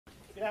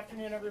Good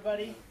afternoon,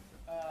 everybody.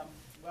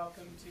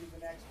 Welcome to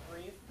the next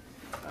brief.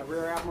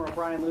 Rear Admiral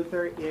Brian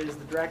Luther is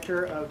the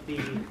director of the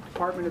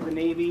Department of the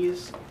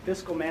Navy's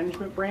Fiscal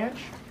Management Branch.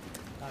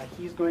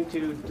 He's going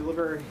to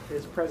deliver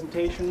his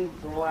presentation,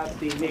 roll out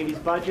the Navy's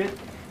budget,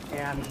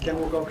 and then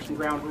we'll go over some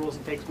ground rules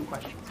and take some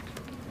questions.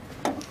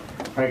 All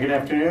right, good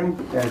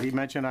afternoon. As you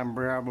mentioned, I'm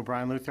Rear Admiral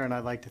Brian Luther, and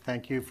I'd like to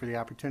thank you for the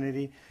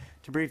opportunity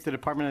to brief the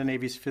Department of the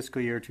Navy's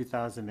fiscal year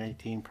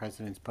 2018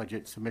 President's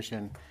Budget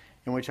Submission,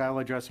 in which I will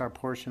address our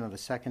portion of the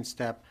second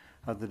step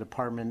of the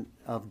Department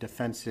of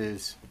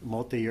Defense's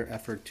multi-year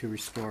effort to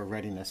restore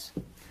readiness.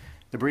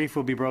 The brief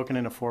will be broken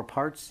into 4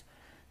 parts.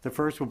 The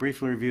first will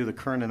briefly review the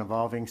current and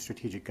evolving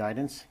strategic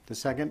guidance. The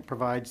second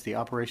provides the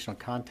operational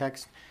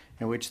context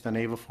in which the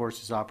naval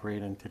forces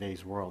operate in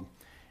today's world.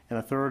 And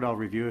the third, I'll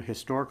review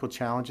historical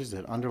challenges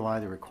that underlie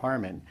the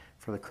requirement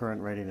for the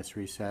current readiness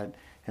reset.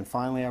 And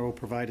finally, I will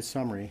provide a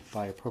summary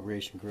by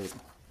appropriation group.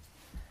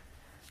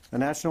 The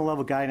national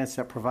level guidance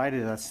that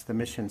provided us the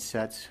mission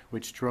sets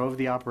which drove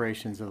the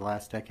operations of the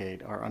last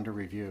decade are under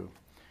review.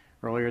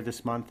 Earlier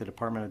this month, the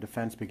Department of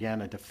Defense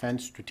began a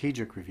defense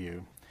strategic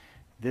review.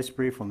 This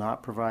brief will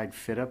not provide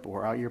fit-up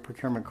or out-year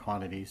procurement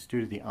quantities due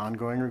to the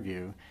ongoing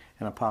review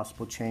and a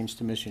possible change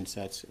to mission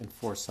sets and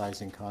force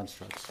sizing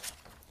constructs.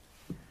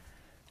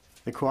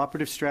 The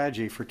cooperative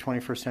strategy for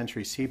 21st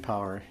century sea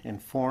power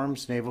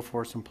informs naval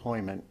force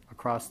employment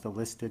across the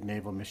listed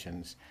naval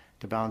missions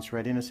to balance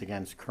readiness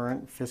against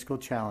current fiscal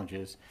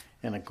challenges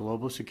in a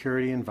global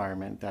security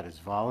environment that is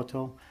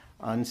volatile,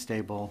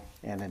 unstable,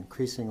 and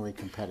increasingly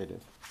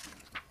competitive.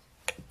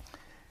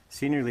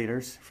 Senior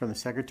leaders, from the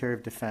Secretary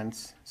of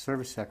Defense,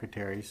 Service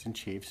Secretaries and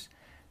Chiefs,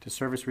 to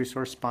Service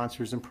Resource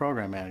Sponsors and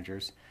Program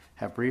Managers,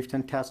 have briefed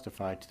and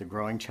testified to the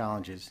growing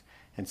challenges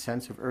and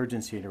sense of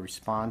urgency to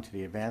respond to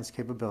the advanced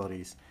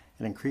capabilities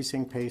and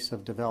increasing pace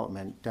of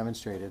development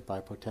demonstrated by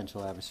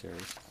potential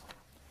adversaries.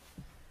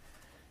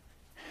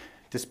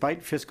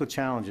 Despite fiscal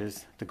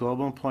challenges, the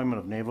global employment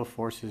of naval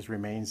forces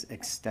remains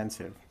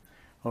extensive.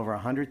 Over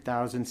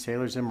 100,000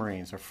 sailors and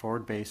Marines are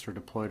forward-based or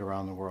deployed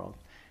around the world.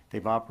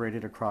 They've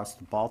operated across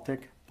the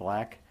Baltic,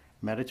 Black,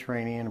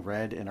 Mediterranean,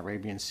 Red, and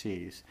Arabian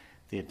Seas,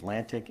 the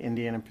Atlantic,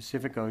 Indian, and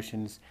Pacific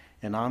Oceans,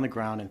 and on the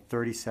ground in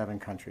 37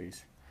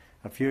 countries.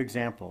 A few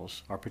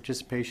examples are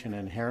participation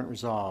in inherent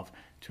resolve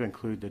to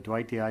include the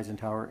Dwight D.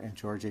 Eisenhower and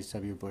George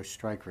H.W. Bush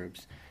strike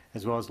groups,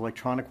 as well as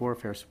electronic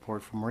warfare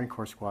support for Marine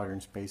Corps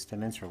squadrons based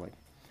in Incirlik.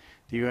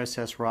 The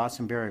USS Ross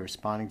and Berry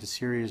responding to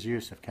Syria's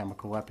use of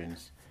chemical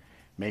weapons.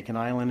 Macon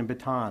Island and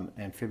Bataan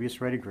amphibious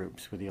ready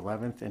groups with the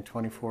 11th and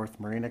 24th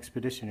Marine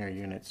Expeditionary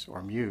Units,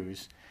 or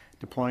MEUs,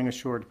 deploying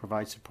ashore to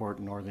provide support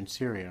in northern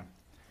Syria.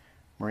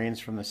 Marines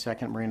from the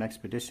 2nd Marine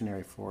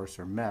Expeditionary Force,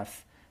 or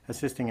MEF,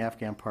 assisting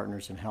Afghan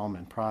partners in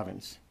Helmand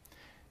Province.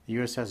 The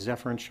USS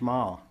Zephyr and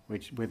Shamal,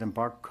 with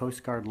embarked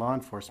Coast Guard law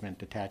enforcement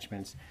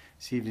detachments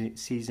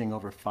seizing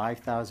over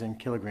 5,000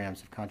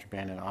 kilograms of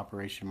contraband in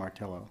Operation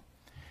Martillo.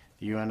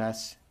 The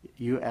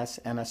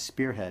USNS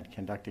Spearhead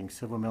conducting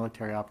civil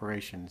military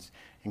operations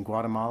in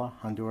Guatemala,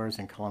 Honduras,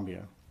 and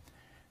Colombia.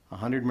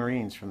 100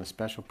 Marines from the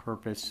Special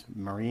Purpose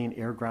Marine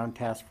Air Ground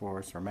Task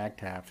Force, or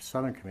MAGTF,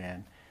 Southern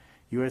Command,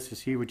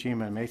 USS Iwo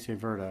Jima and Mesa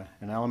Verde,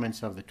 and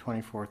elements of the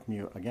 24th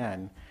MEU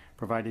again,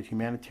 provided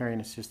humanitarian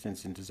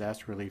assistance and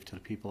disaster relief to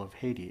the people of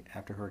Haiti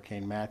after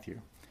Hurricane Matthew.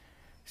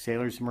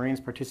 Sailors and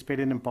Marines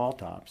participated in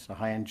BALTOPS, a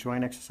high-end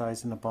joint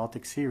exercise in the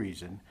Baltic Sea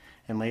region,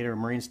 and later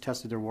Marines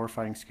tested their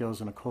warfighting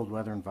skills in a cold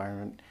weather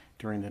environment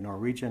during the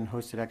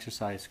Norwegian-hosted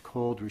exercise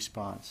Cold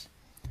Response.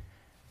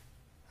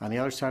 On the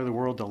other side of the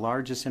world, the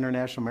largest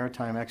international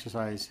maritime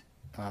exercise,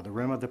 the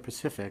Rim of the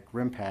Pacific,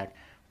 RIMPAC,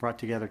 brought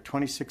together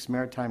 26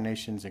 maritime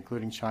nations,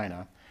 including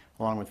China,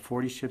 along with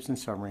 40 ships and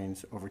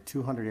submarines, over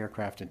 200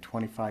 aircraft, and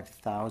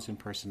 25,000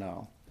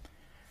 personnel.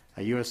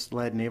 A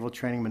U.S.-led naval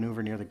training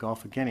maneuver near the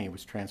Gulf of Guinea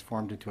was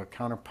transformed into a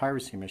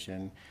counter-piracy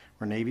mission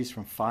where navies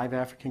from 5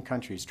 African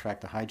countries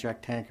tracked a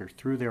hijacked tanker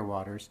through their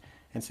waters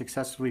and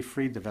successfully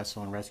freed the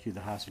vessel and rescued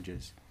the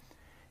hostages.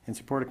 In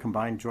support of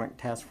Combined Joint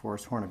Task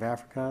Force Horn of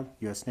Africa,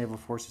 U.S. Naval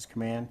Forces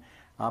Command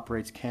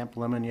operates Camp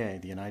Lemonnier,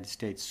 the United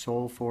States'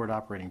 sole forward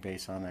operating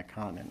base on that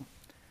continent.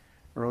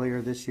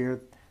 Earlier this year,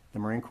 the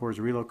Marine Corps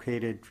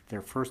relocated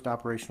their first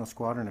operational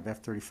squadron of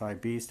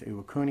F-35Bs to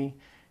Iwakuni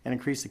and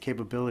increased the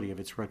capability of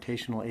its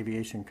rotational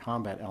aviation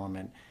combat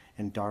element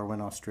in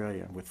Darwin,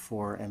 Australia, with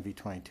 4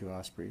 MV-22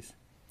 Ospreys.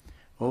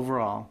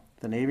 Overall,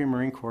 the Navy and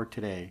Marine Corps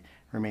today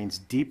remains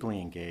deeply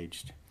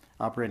engaged,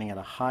 operating at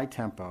a high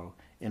tempo,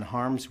 in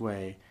harm's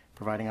way,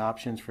 providing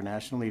options for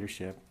national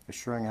leadership,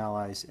 assuring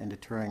allies, and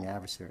deterring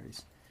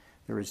adversaries.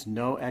 There is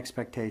no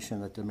expectation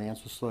that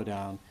demands will slow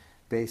down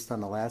based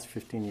on the last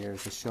 15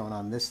 years as shown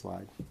on this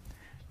slide,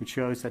 which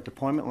shows that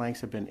deployment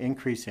lengths have been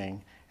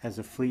increasing as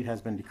the fleet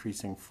has been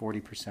decreasing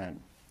 40%.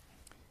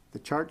 The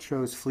chart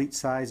shows fleet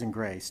size in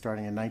gray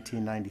starting in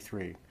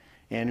 1993,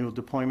 annual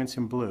deployments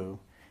in blue,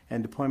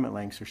 and deployment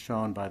lengths are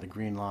shown by the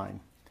green line.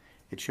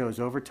 It shows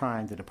over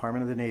time the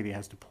Department of the Navy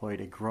has deployed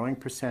a growing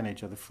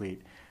percentage of the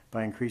fleet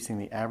by increasing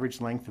the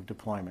average length of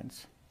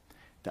deployments.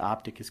 The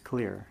optic is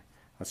clear.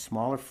 A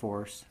smaller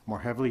force, more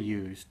heavily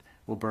used,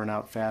 will burn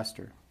out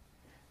faster.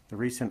 The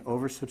recent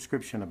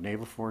oversubscription of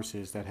naval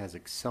forces that has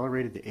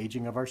accelerated the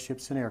aging of our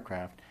ships and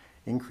aircraft,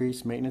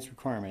 increased maintenance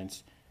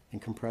requirements,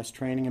 and compressed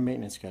training and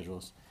maintenance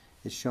schedules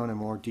is shown in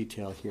more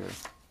detail here.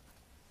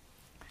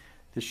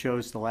 This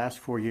shows the last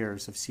 4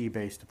 years of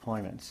sea-based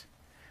deployments.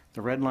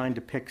 The red line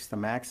depicts the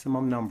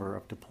maximum number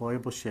of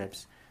deployable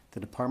ships the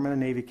Department of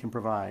Navy can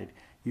provide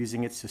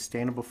using its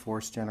Sustainable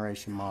Force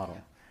Generation model,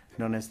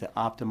 known as the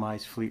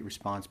Optimized Fleet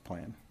Response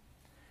Plan.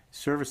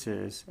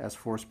 Services, as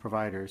force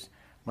providers,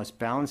 must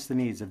balance the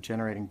needs of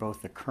generating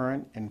both the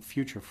current and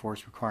future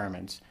force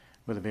requirements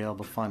with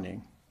available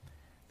funding.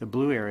 The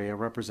blue area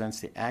represents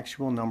the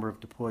actual number of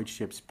deployed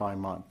ships by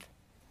month.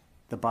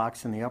 The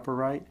box in the upper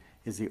right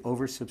is the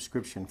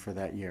oversubscription for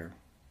that year.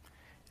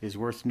 It is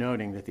worth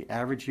noting that the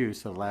average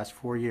use of the last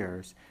 4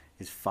 years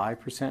is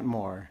 5%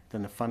 more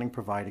than the funding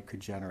provided could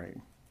generate.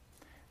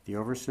 The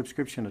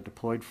oversubscription of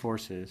deployed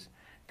forces,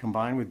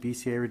 combined with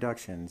BCA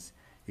reductions,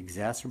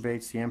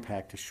 exacerbates the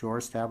impact to shore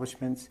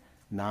establishments,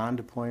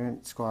 non-deploying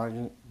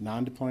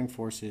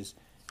forces,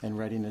 and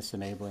readiness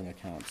enabling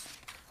accounts.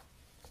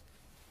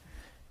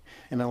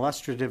 An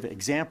illustrative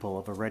example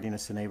of a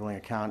readiness enabling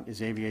account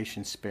is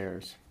aviation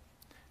spares.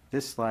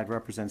 This slide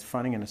represents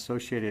funding and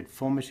associated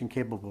full mission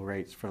capable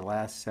rates for the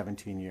last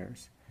 17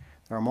 years.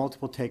 There are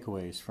multiple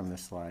takeaways from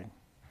this slide.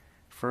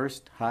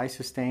 First, high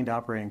sustained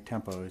operating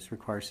tempos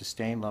require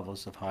sustained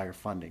levels of higher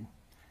funding.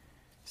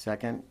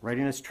 Second,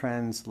 readiness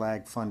trends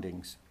lag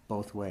fundings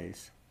both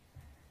ways.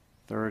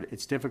 Third,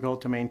 it's difficult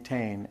to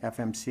maintain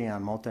FMC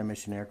on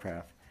multi-mission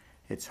aircraft.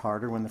 It's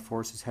harder when the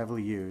force is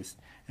heavily used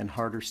and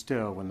harder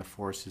still when the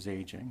force is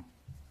aging.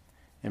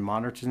 And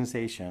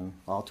modernization,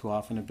 all too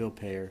often a bill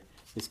payer,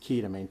 is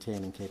key to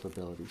maintaining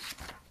capabilities.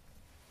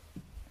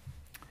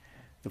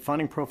 The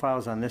funding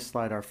profiles on this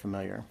slide are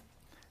familiar.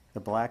 The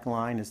black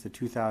line is the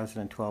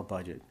 2012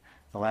 budget,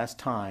 the last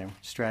time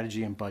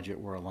strategy and budget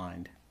were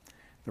aligned.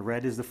 The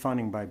red is the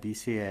funding by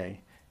BCA,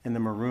 and the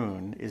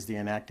maroon is the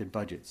enacted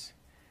budgets,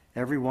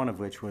 every one of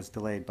which was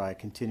delayed by a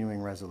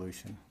continuing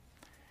resolution.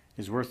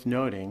 It is worth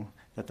noting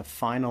that the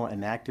final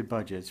enacted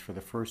budgets for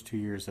the first 2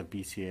 years of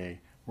BCA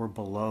were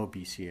below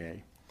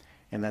BCA,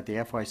 and that the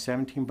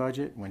FY17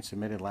 budget, when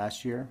submitted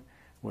last year,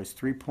 was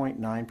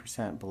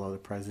 3.9% below the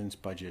President's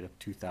budget of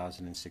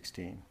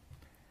 2016.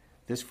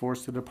 This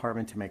forced the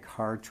Department to make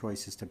hard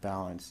choices to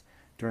balance,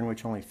 during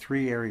which only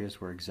 3 areas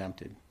were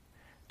exempted: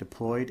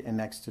 deployed and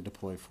next to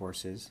deploy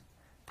forces,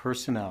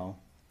 personnel,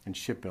 and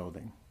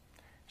shipbuilding.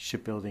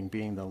 Shipbuilding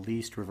being the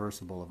least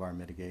reversible of our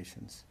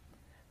mitigations.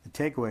 The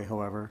takeaway,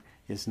 however,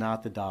 is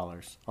not the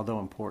dollars, although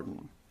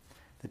important.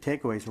 The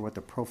takeaways are what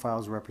the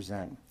profiles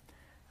represent: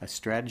 a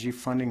strategy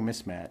funding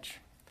mismatch,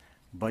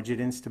 budget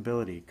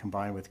instability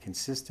combined with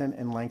consistent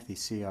and lengthy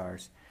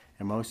CRs,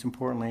 and most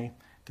importantly,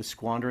 the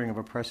squandering of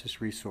a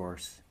precious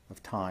resource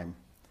of time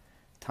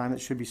that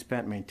should be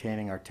spent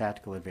maintaining our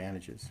tactical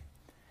advantages.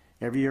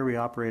 Every year we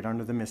operate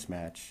under the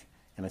mismatch.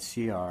 In a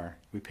CR,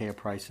 we pay a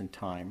price in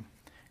time,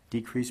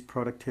 decreased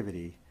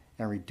productivity,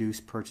 and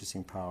reduced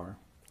purchasing power.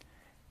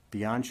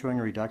 Beyond showing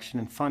a reduction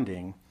in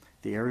funding,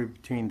 the area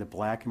between the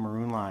black and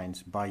maroon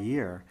lines by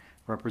year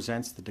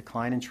represents the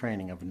decline in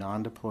training of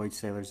non-deployed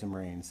sailors and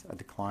Marines, a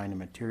decline in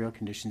material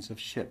conditions of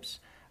ships,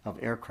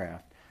 of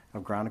aircraft,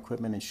 of ground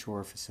equipment and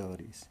shore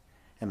facilities.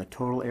 And the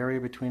total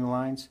area between the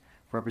lines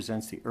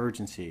represents the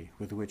urgency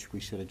with which we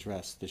should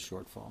address this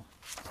shortfall.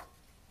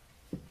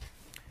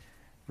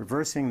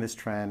 Reversing this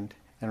trend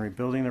and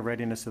rebuilding the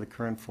readiness of the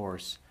current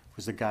force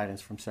was the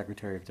guidance from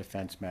Secretary of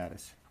Defense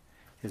Mattis.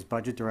 His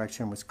budget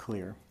direction was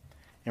clear: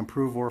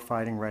 improve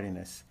warfighting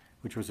readiness,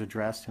 which was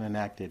addressed and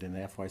enacted in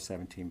the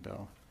FY17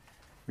 bill.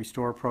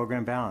 Restore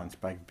program balance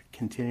by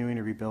continuing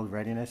to rebuild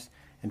readiness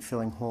and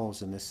filling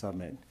holes in this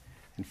submit.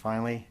 And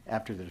finally,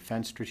 after the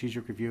Defense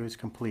Strategic Review is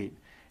complete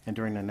and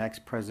during the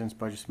next President's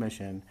budget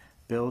submission,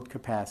 build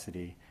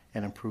capacity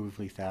and improve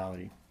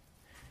lethality.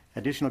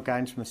 Additional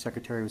guidance from the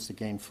Secretary was to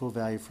gain full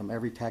value from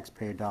every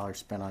taxpayer dollar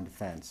spent on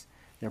defense,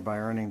 thereby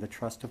earning the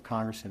trust of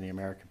Congress and the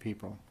American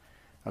people.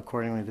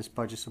 Accordingly, this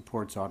budget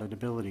supports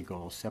auditability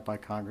goals set by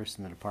Congress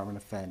and the Department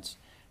of Defense,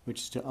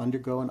 which is to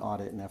undergo an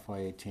audit in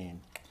FY18.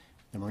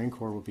 The Marine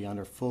Corps will be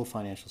under full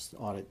financial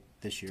audit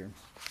this year.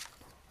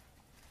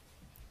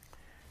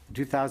 The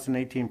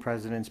 2018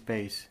 President's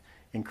base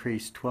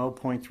increased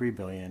 $12.3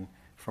 billion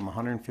from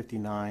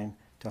 $159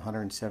 to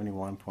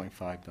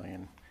 $171.5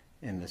 billion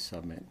in this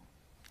submit.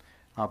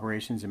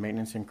 Operations and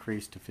maintenance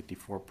increased to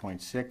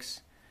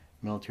 $54.6.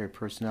 Military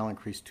personnel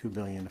increased $2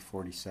 billion to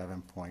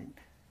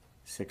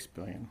 $47.6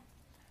 billion.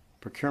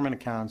 Procurement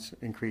accounts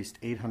increased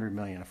 $800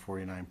 million to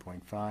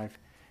 $49.5.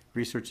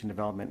 Research and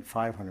development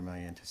 $500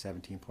 million to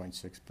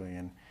 $17.6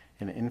 billion,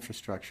 and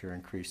infrastructure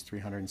increased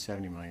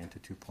 $370 million to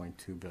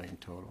 $2.2 billion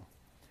total.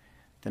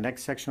 The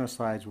next section of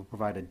slides will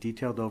provide a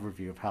detailed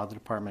overview of how the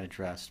Department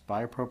addressed,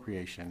 by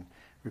appropriation,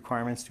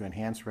 requirements to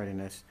enhance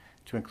readiness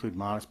to include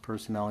modest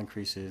personnel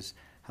increases,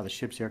 how the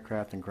ship's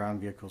aircraft and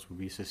ground vehicles will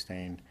be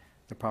sustained,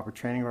 the proper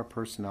training of our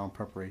personnel in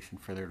preparation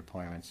for their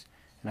deployments,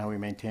 and how we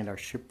maintained our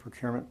ship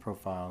procurement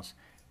profiles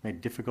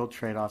made difficult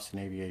trade-offs in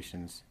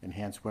aviations,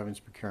 enhanced weapons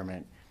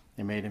procurement,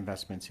 and made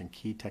investments in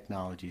key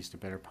technologies to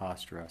better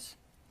posture us.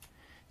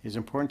 It is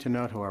important to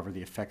note, however,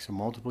 the effects of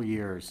multiple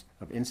years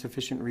of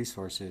insufficient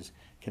resources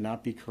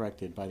cannot be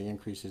corrected by the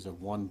increases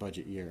of one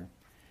budget year.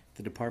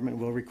 The department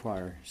will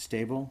require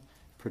stable,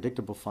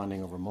 predictable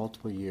funding over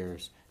multiple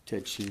years to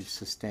achieve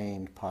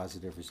sustained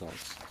positive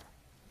results.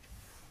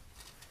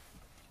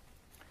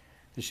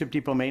 The Ship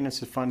Depot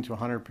maintenance is funded to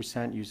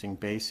 100% using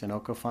base and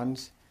OCO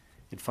funds.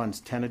 It funds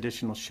 10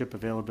 additional ship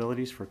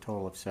availabilities for a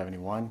total of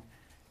 71.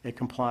 It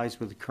complies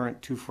with the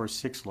current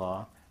 246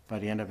 law. By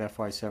the end of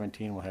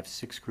FY17, we'll have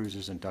 6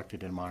 cruisers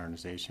inducted in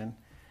modernization.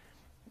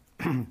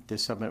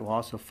 This submit will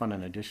also fund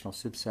an additional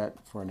subset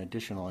for an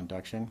additional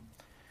induction.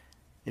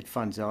 It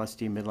funds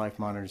LSD midlife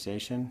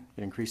modernization.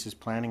 It increases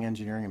planning,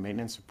 engineering, and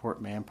maintenance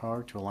support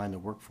manpower to align the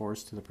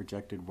workforce to the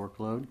projected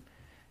workload.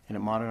 And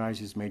it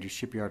modernizes major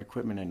shipyard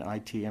equipment and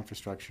IT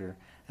infrastructure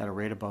at a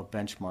rate above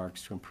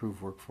benchmarks to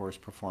improve workforce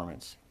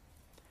performance.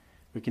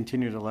 We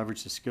continue to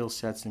leverage the skill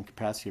sets and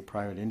capacity of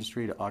private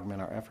industry to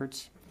augment our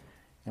efforts.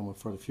 And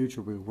for the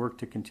future, we work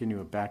to continue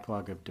a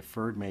backlog of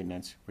deferred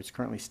maintenance, which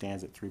currently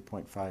stands at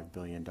 $3.5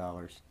 billion.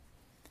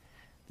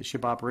 The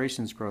ship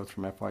operations growth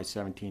from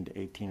FY17 to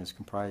 18 is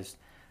comprised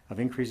of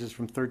increases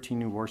from 13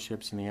 new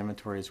warships in the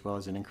inventory, as well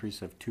as an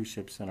increase of 2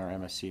 ships in our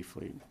MSC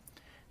fleet.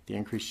 The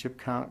increased ship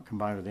count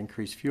combined with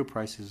increased fuel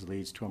prices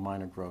leads to a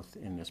minor growth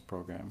in this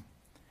program.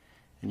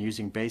 And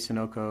using base and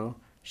OCO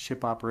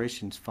ship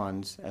operations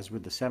funds, as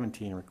with the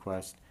 17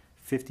 request,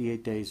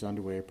 58 days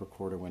underway per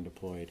quarter when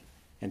deployed,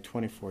 and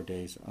 24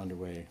 days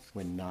underway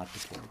when not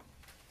deployed.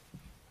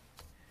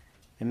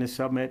 In this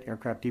submit,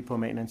 aircraft depot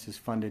maintenance is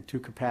funded to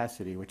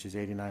capacity, which is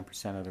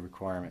 89% of the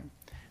requirement.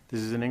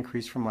 This is an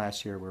increase from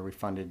last year where we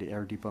funded the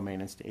air depot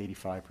maintenance to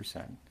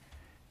 85%.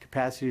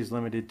 Capacity is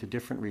limited to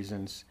different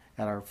reasons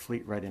at our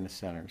fleet readiness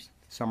centers.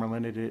 Some are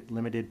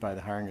limited by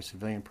the hiring of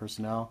civilian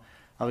personnel,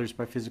 others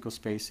by physical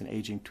space and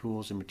aging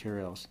tools and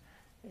materials.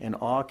 In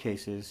all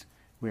cases,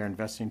 we are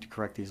investing to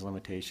correct these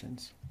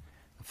limitations.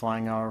 The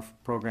Flying Hour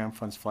program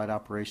funds flight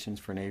operations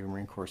for Navy and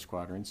Marine Corps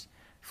squadrons,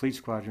 fleet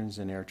squadrons,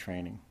 and air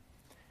training.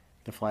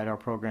 The Flight Hour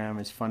program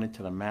is funded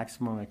to the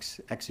maximum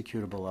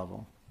executable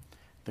level.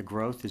 The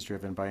growth is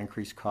driven by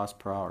increased cost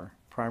per hour,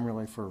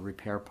 primarily for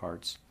repair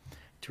parts,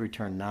 to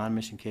return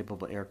non-mission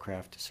capable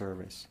aircraft to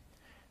service.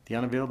 The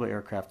unavailable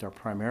aircraft are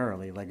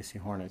primarily Legacy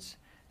Hornets,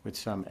 with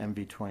some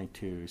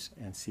MV-22s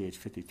and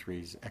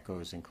CH-53s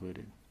Echoes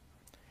included.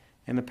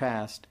 In the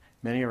past,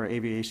 many of our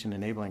aviation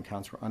enabling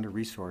accounts were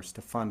under-resourced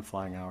to fund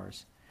flying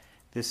hours.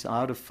 This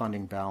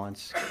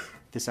out-of-balance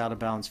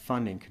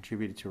funding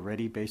contributed to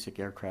ready basic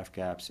aircraft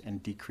gaps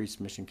and decreased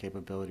mission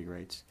capability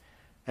rates.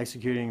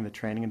 Executing the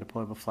training and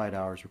deployable flight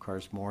hours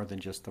requires more than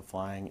just the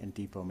flying and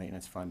depot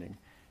maintenance funding.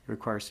 It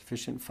requires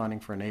sufficient funding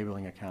for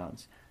enabling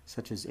accounts,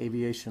 such as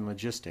aviation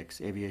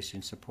logistics,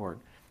 aviation support,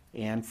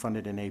 and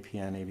funded in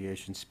APN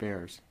aviation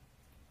spares.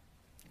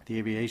 The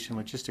aviation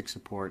logistics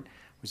support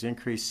was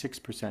increased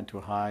 6% to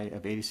a high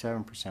of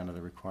 87% of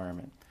the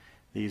requirement.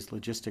 These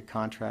logistic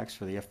contracts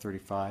for the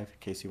F-35,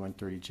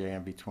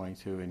 KC-130J,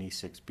 MV-22, and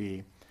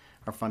E-6B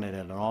are funded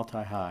at an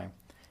all-time high,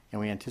 and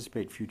we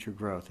anticipate future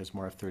growth as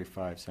more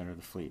F-35s enter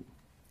the fleet.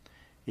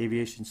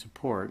 Aviation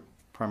support,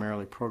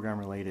 primarily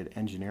program-related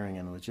engineering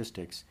and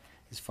logistics,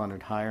 is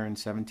funded higher in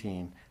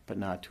 17, but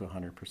not to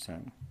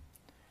 100%.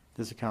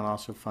 This account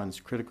also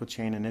funds critical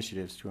chain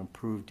initiatives to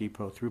improve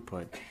depot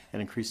throughput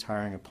and increase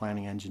hiring of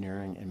planning,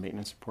 engineering, and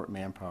maintenance support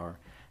manpower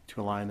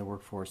to align the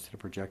workforce to the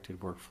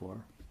projected work floor.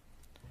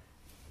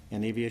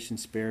 And aviation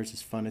spares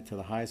is funded to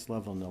the highest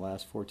level in the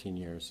last 14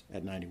 years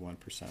at 91%.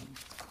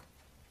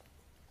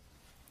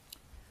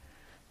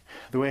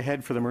 The way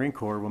ahead for the Marine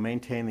Corps will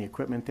maintain the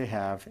equipment they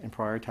have and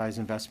prioritize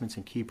investments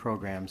in key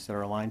programs that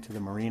are aligned to the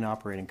Marine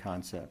operating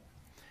concept.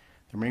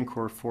 The Marine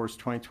Corps Force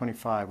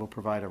 2025 will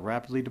provide a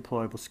rapidly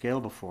deployable,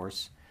 scalable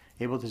force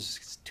able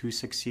to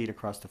succeed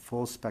across the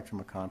full spectrum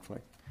of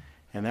conflict.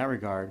 In that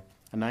regard,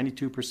 a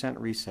 92%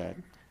 reset.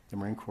 The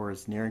Marine Corps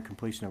is nearing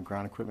completion of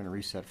ground equipment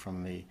reset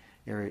from the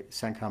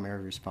CENTCOM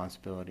area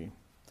responsibility.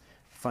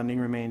 Funding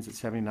remains at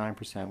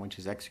 79%, which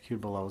is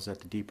executable levels at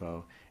the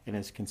depot, and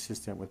is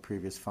consistent with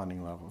previous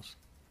funding levels.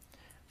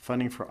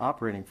 Funding for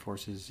operating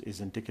forces is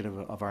indicative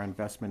of our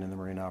investment in the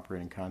Marine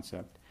operating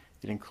concept.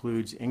 It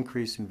includes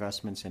increased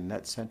investments in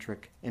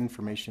net-centric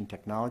information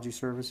technology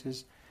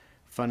services,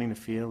 funding the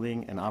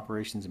fielding and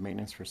operations and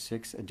maintenance for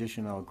 6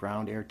 additional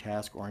ground air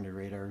task oriented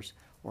radars,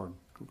 or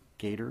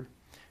GATOR,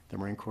 the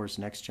Marine Corps'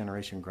 next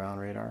generation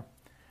ground radar.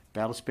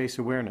 Battle space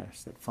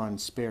awareness that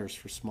funds spares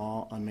for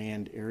small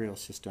unmanned aerial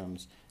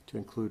systems to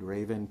include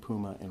Raven,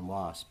 Puma, and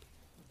Wasp.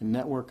 And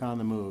Network on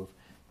the Move,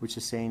 which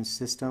sustains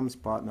systems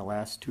bought in the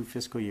last 2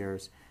 fiscal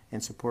years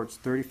and supports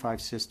 35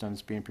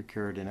 systems being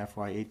procured in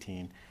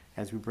FY18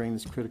 as we bring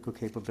this critical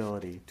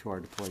capability to our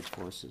deployed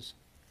forces.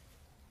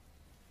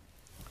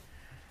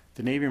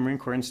 The Navy and Marine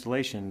Corps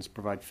installations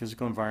provide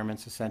physical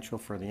environments essential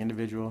for the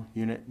individual,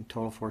 unit, and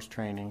total force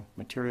training,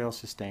 material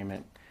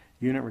sustainment,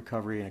 unit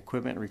recovery, and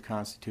equipment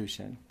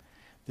reconstitution.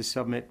 This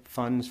submit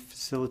funds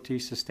facility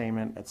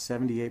sustainment at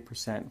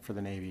 78% for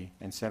the Navy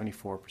and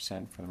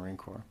 74% for the Marine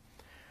Corps.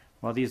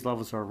 While these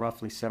levels are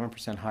roughly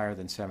 7% higher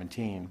than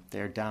 17, they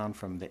are down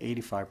from the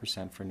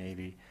 85% for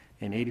Navy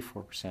and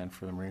 84%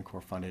 for the Marine Corps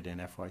funded in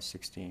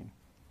FY16.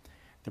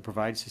 The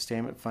provided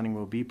sustainment funding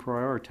will be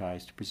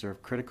prioritized to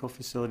preserve critical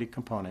facility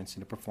components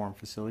and to perform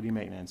facility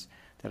maintenance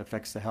that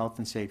affects the health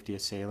and safety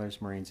of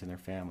sailors, Marines, and their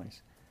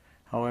families.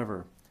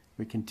 However,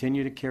 we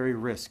continue to carry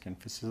risk in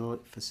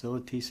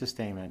facility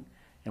sustainment,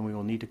 and we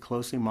will need to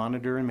closely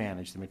monitor and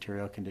manage the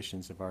material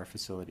conditions of our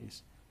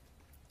facilities.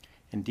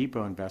 In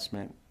depot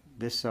investment,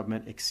 this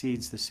submit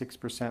exceeds the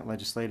 6%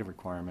 legislative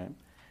requirement.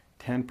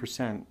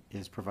 10%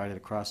 is provided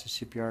across the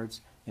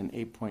shipyards and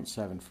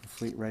 8.7% for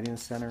Fleet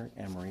Readiness Center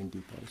and Marine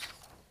depots.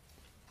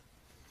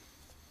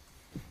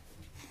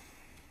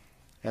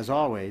 As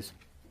always,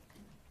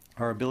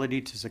 our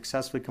ability to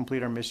successfully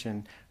complete our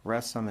mission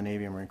rests on the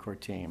Navy and Marine Corps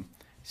team,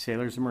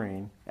 sailors and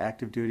Marine,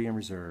 active duty and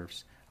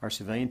reserves, our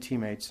civilian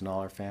teammates, and all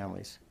our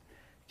families.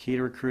 Key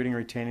to recruiting and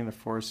retaining the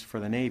force for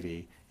the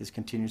Navy is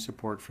continued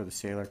support for the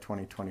Sailor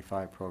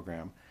 2025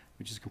 program,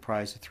 which is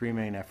comprised of three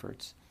main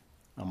efforts: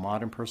 a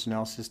modern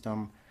personnel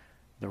system,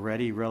 the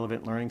Ready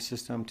Relevant Learning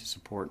System to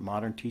support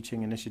modern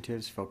teaching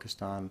initiatives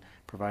focused on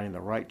providing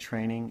the right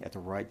training at the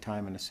right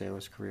time in a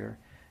sailor's career,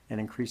 and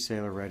increased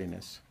sailor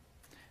readiness.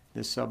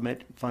 This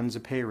submit funds a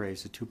pay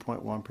raise of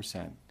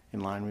 2.1%, in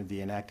line with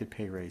the enacted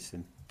pay raise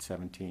in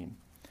 17.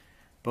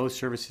 Both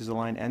services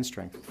align end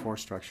strength with force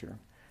structure.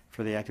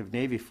 For the active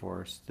Navy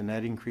force, the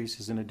net increase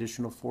is an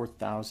additional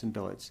 4,000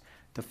 billets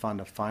to fund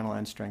a final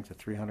end strength of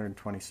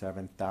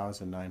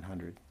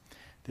 327,900.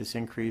 This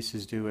increase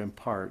is due in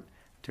part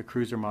to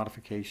cruiser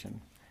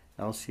modification,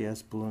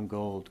 LCS Blue and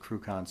Gold crew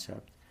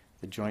concept,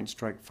 the Joint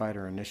Strike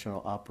Fighter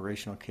initial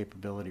operational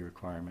capability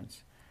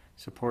requirements,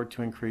 support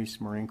to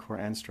increase Marine Corps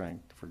end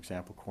strength, for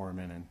example,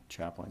 corpsmen and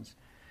chaplains,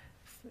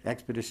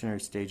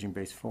 Expeditionary Staging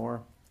Base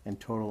 4, and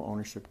total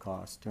ownership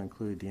costs to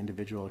include the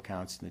individual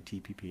accounts in the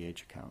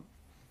TPPH account.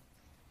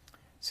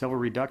 Several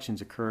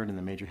reductions occurred in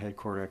the major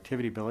headquarter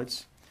activity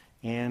billets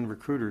and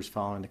recruiters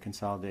following the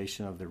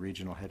consolidation of the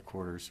regional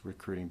headquarters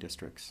recruiting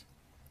districts.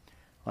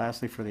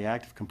 Lastly, for the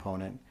active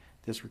component,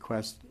 this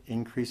request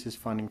increases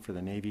funding for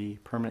the Navy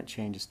Permanent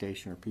Change of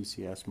Station, or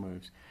PCS,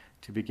 moves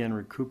to begin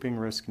recouping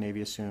risk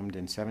Navy assumed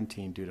in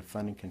 17 due to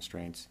funding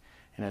constraints,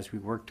 and as we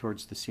work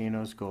towards the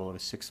CNO's goal of a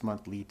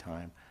 6-month lead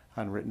time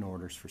on written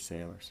orders for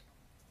sailors.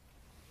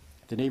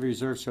 The Navy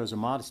Reserve shows a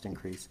modest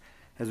increase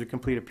as we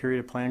complete a period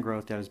of planned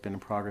growth that has been in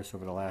progress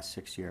over the last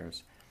 6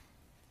 years.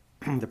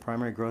 The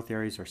primary growth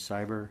areas are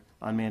cyber,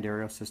 unmanned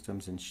aerial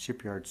systems, and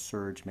shipyard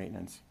surge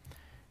maintenance.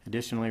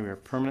 Additionally, we are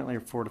permanently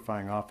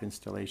fortifying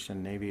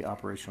off-installation Navy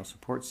operational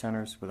support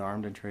centers with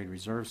armed and trained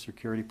reserve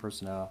security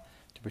personnel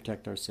to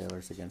protect our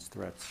sailors against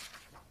threats.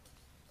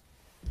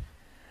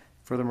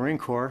 For the Marine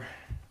Corps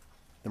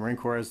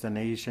is the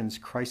nation's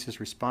crisis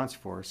response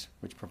force,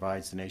 which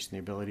provides the nation the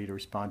ability to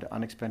respond to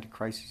unexpected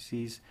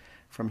crises,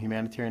 from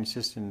humanitarian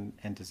assistance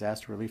and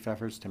disaster relief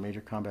efforts to major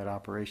combat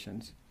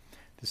operations.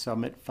 The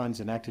summit funds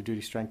an active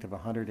duty strength of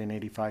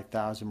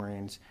 185,000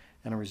 Marines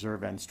and a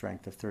reserve end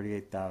strength of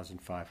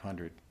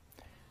 38,500.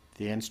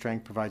 The end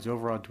strength provides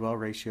overall dwell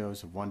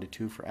ratios of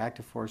 1:2 for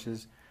active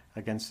forces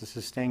against a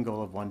sustained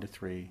goal of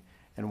 1:3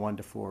 and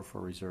 1:4 for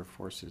reserve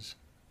forces.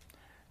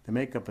 The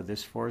makeup of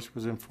this force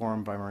was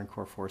informed by Marine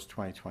Corps Force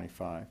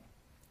 2025,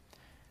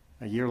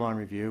 a year-long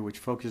review which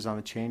focuses on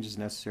the changes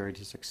necessary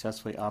to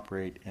successfully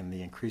operate in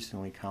the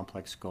increasingly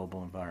complex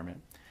global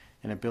environment,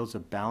 and it builds a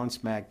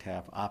balanced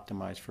MAGTF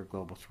optimized for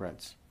global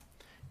threats.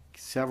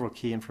 Several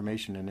key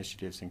information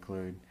initiatives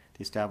include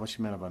the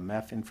establishment of a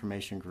MEF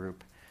information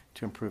group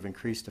to improve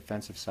increased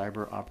defensive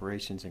cyber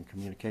operations and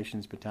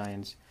communications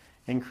battalions,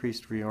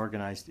 increased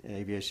reorganized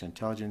aviation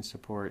intelligence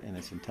support in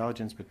its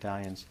intelligence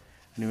battalions,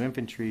 a new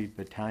infantry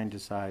battalion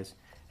size,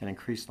 and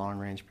increased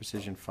long-range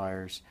precision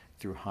fires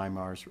through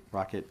HIMARS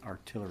Rocket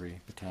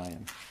Artillery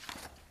Battalion.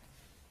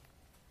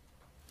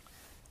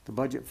 The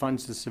budget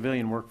funds the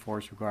civilian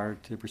workforce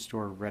required to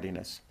restore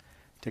readiness.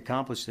 To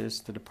accomplish this,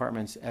 the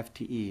department's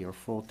FTE, or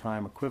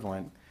full-time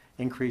equivalent,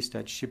 increased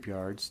at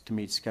shipyards to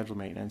meet scheduled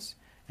maintenance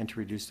and to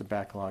reduce the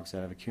backlogs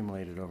that have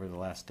accumulated over the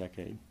last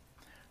decade.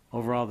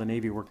 Overall, the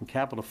Navy Working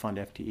Capital Fund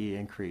FTE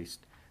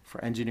increased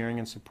for engineering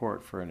and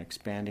support for an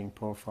expanding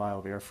profile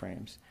of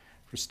airframes,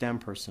 for STEM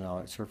personnel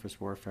at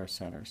surface warfare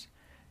centers,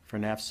 for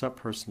NAF SUP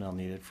personnel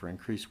needed for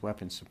increased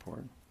weapons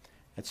support,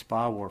 at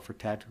SPA War for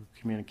tactical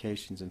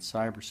communications and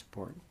cyber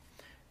support,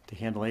 to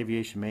handle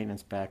aviation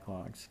maintenance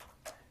backlogs.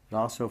 It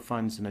also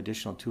funds an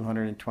additional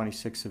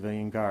 226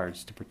 civilian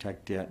guards to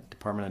protect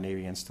Department of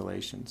Navy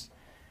installations.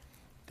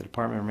 The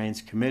Department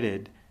remains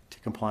committed to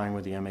complying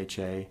with the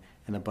MHA,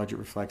 and the budget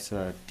reflects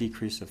a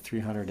decrease of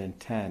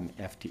 310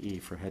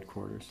 FTE for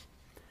headquarters.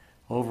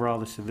 Overall,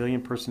 the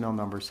civilian personnel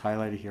numbers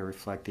highlighted here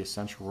reflect the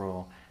essential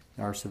role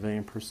our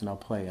civilian personnel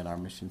play in our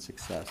mission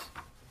success.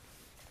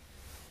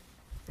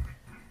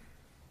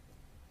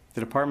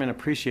 The Department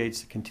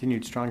appreciates the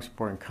continued strong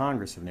support in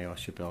Congress of naval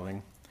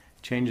shipbuilding.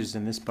 Changes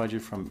in this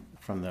budget from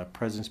from the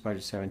President's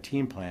Budget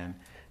 17 plan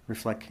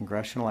reflect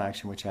congressional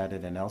action which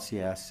added an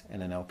LCS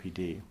and an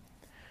LPD.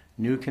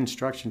 New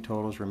construction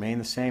totals remain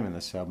the same in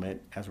the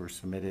submit as were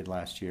submitted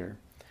last year.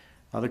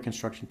 Other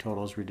construction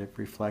totals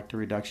reflect a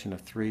reduction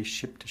of 3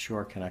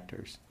 ship-to-shore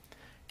connectors.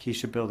 Key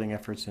shipbuilding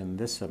efforts in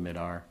this submit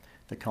are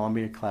the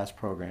Columbia-class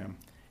program.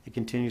 It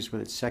continues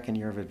with its second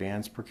year of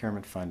advanced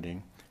procurement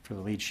funding for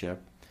the lead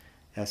ship,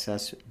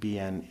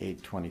 SSBN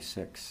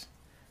 826.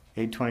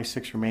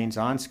 826 remains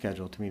on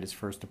schedule to meet its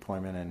first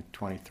deployment in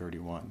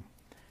 2031.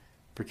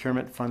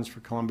 Procurement funds for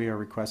Columbia are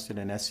requested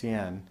in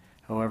SCN.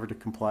 However, to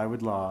comply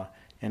with law,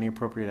 any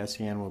appropriate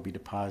SCN will be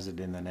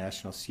deposited in the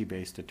National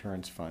Sea-Based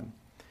Deterrence Fund.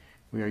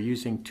 We are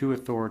using 2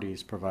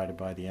 authorities provided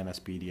by the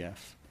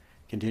NSBDF: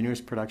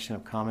 continuous production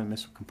of common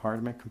missile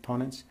compartment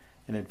components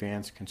and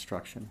advanced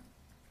construction.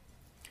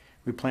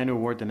 We plan to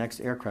award the next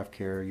aircraft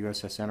carrier,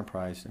 USS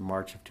Enterprise, in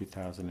March of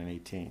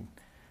 2018.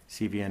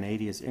 CVN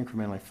 80 is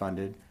incrementally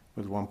funded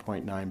with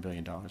 $1.9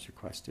 billion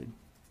requested.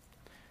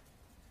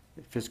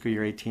 Fiscal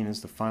year 18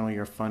 is the final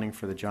year of funding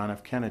for the John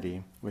F.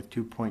 Kennedy with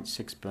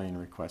 $2.6 billion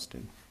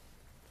requested.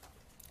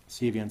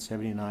 CVN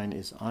 79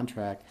 is on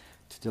track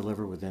to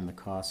deliver within the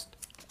cost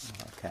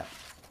cap.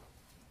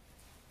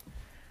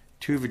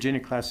 2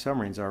 Virginia-class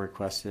submarines are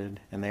requested,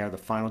 and they are the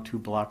final 2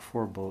 Block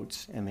 4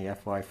 boats in the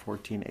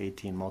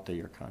FY18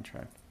 multi-year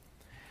contract.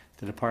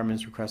 The Department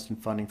is requesting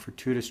funding for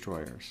 2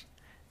 destroyers.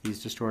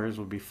 These destroyers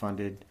will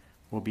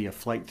be a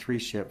Flight 3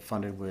 ship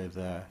funded with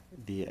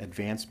the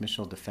Advanced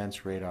Missile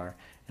Defense Radar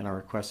and are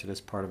requested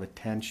as part of a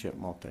 10-ship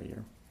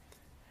multi-year.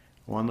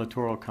 1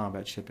 littoral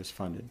combat ship is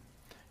funded.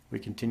 We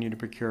continue to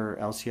procure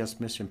LCS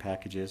mission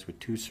packages with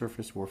 2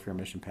 surface warfare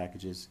mission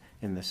packages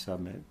in this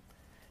submit.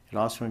 It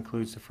also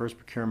includes the first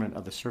procurement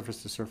of the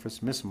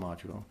surface-to-surface missile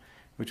module,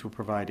 which will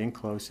provide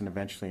in-close and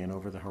eventually an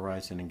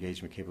over-the-horizon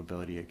engagement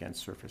capability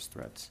against surface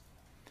threats.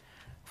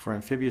 For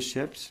amphibious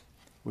ships,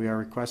 we are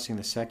requesting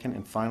the second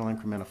and final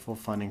increment of full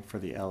funding for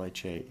the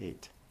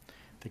LHA-8.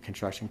 The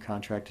construction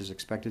contract is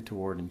expected to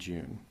award in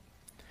June.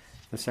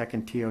 The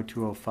second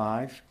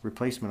TO-205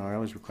 replacement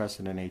oil is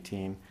requested in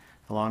 18,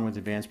 along with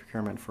advanced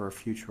procurement for a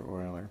future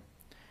oiler.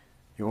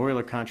 The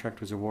oiler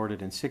contract was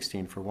awarded in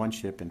 16 for 1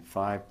 ship and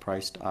 5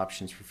 priced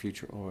options for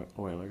future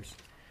oilers.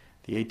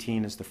 The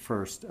 18 is the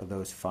first of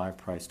those 5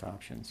 priced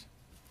options.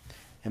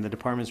 And the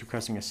Department is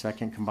requesting a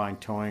second combined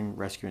towing,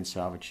 rescue, and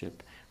salvage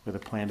ship with a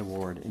planned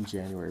award in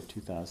January of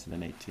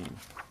 2018.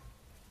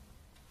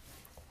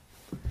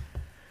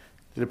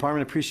 The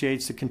Department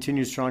appreciates the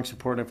continued strong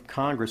support of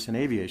Congress in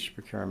aviation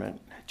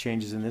procurement.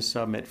 Changes in this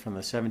submit from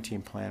the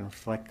 17 plan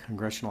reflect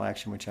congressional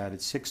action which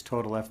added 6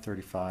 total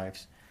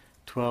F-35s,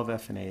 12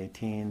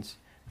 F/A-18s,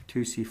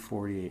 2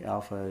 C-48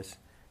 Alphas,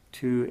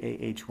 2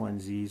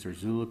 AH-1Zs or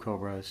Zulu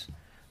Cobras,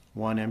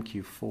 1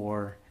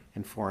 MQ-4,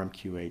 and 4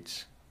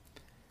 MQ-8s.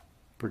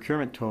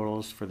 Procurement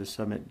totals for the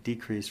submit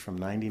decreased from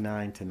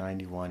 99 to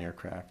 91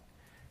 aircraft.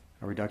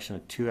 A reduction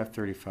of 2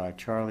 F-35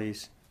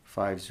 Charlies,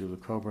 5 Zulu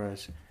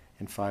Cobras,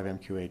 and 5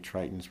 MQ-8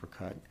 Tritons were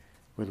cut,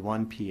 with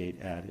 1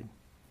 P-8 added.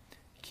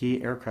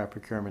 Key aircraft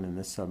procurement in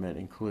this submit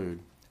include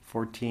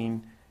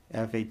 14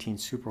 F-18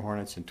 Super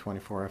Hornets and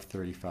 24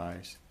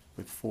 F-35s,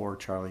 with 4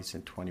 Charlies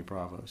and 20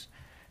 Bravos,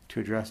 to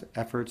address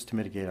efforts to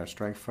mitigate our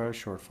strike fighter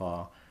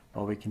shortfall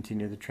while we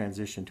continue the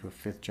transition to a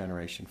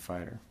 5th-generation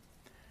fighter.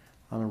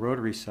 On the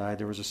rotary side,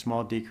 there was a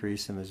small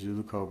decrease in the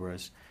Zulu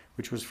Cobras,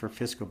 which was for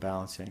fiscal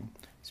balancing,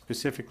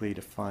 specifically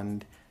to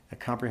fund a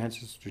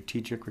comprehensive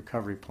strategic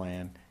recovery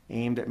plan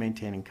aimed at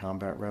maintaining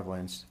combat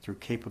relevance through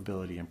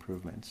capability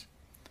improvements.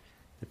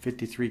 The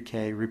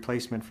 53K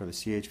replacement for the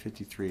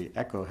CH-53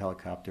 Echo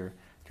helicopter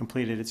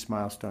completed its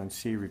milestone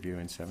C review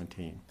in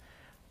 17.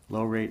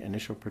 Low-rate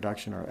initial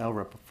production, or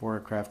LRIP, of 4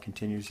 aircraft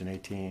continues in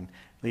 18,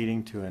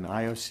 leading to an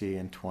IOC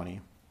in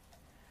 20.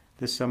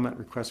 This submit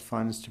requests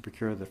funds to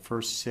procure the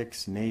first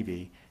 6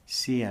 Navy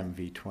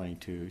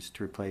CMV-22s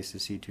to replace the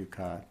C-2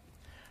 COD.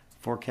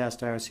 Forecast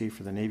IOC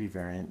for the Navy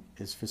variant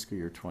is fiscal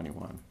year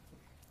 21.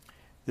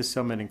 This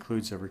submit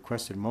includes a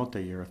requested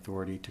multi-year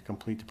authority to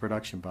complete the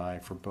production buy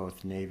for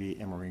both Navy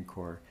and Marine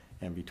Corps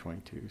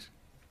MV-22s.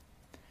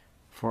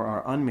 For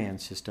our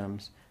unmanned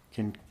systems,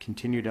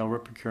 continued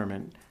LRIP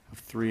procurement of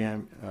 3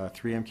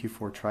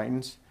 MQ-4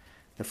 Tritons,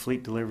 the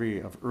fleet delivery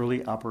of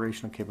early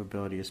operational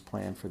capability is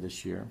planned for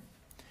this year.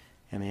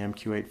 And the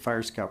MQ-8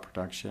 Fire Scout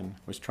production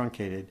was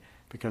truncated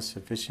because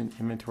sufficient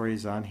inventory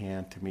is on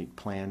hand to meet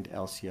planned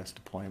LCS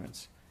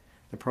deployments.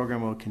 The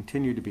program will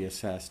continue to be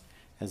assessed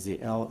as the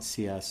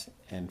LCS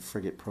and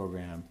frigate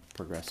program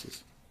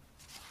progresses.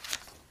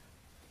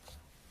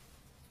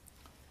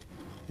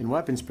 In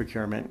weapons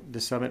procurement,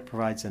 the summit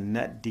provides a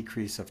net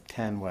decrease of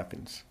 10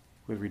 weapons,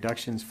 with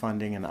reductions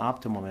funding an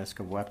optimal mix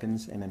of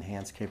weapons and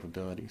enhanced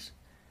capabilities.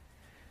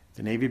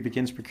 The Navy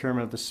begins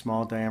procurement of the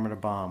small diameter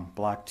bomb,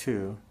 Block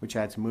 2, which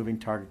adds moving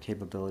target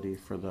capability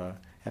for the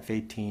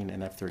F-18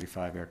 and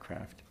F-35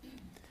 aircraft.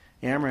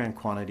 AMRAAM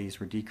quantities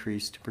were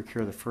decreased to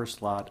procure the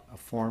first lot of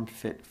form,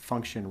 fit,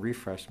 function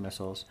refresh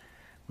missiles,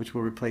 which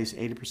will replace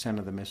 80%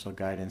 of the missile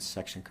guidance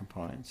section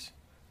components.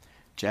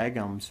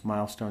 JAGM's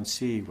Milestone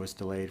C was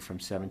delayed from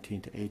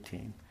 17 to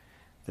 18.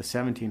 The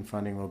 17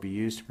 funding will be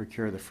used to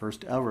procure the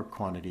first LRIP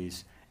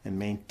quantities and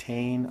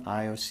maintain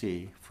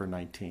IOC for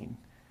 19.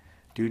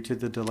 Due to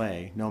the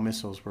delay, no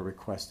missiles were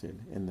requested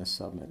in this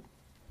submit.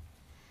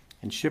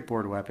 In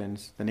shipboard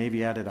weapons, the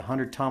Navy added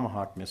 100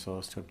 Tomahawk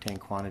missiles to obtain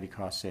quantity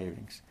cost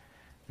savings.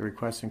 The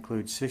request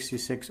includes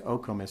 66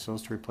 OCO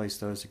missiles to replace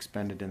those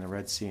expended in the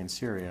Red Sea and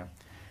Syria,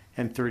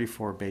 and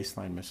 34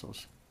 baseline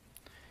missiles.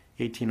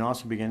 18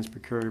 also begins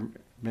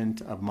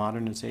procurement of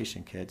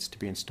modernization kits to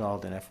be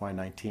installed in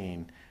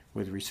FY19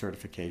 with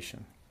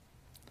recertification.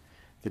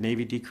 The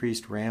Navy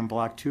decreased RAM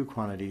Block 2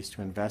 quantities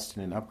to invest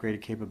in an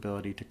upgraded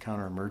capability to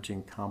counter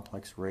emerging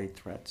complex raid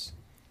threats.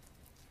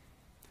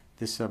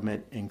 This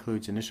submit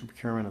includes initial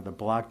procurement of the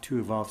Block 2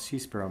 Evolved Sea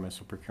Sparrow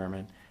missile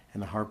procurement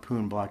and the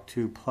Harpoon Block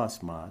 2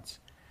 Plus mods.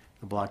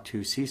 The Block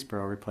 2 Sea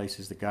Sparrow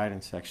replaces the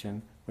guidance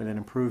section with an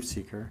improved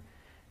seeker,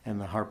 and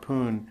the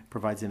Harpoon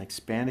provides an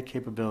expanded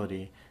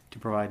capability to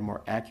provide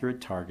more accurate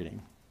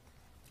targeting.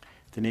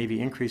 The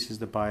Navy increases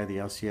the buy of the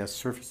LCS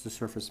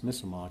surface-to-surface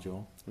missile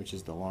module, which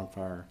is the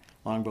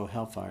Longbow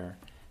Hellfire,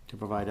 to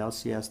provide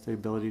LCS the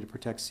ability to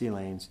protect sea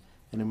lanes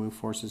and to move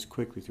forces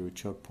quickly through a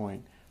choke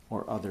point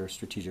or other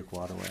strategic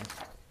waterway.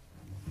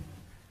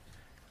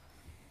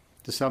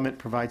 The summit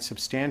provides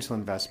substantial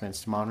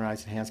investments to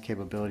modernize and enhance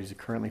capabilities of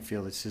currently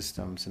fielded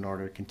systems in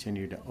order to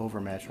continue to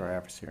overmatch our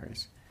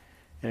adversaries.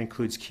 It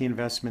includes key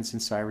investments in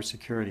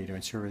cybersecurity to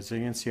ensure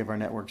resiliency of our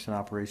networks and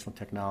operational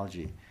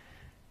technology,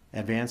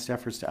 advanced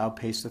efforts to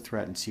outpace the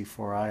threat in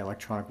C4I,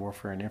 electronic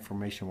warfare, and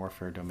information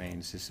warfare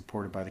domains is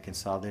supported by the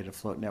Consolidated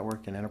Float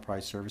Network and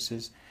Enterprise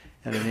Services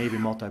and the Navy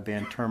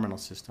Multi-Band Terminal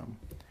System.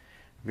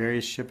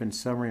 Various ship and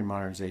submarine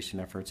modernization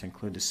efforts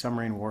include the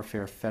Submarine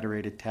Warfare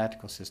Federated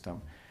Tactical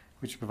System,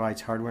 which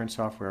provides hardware and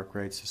software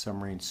upgrades to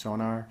submarine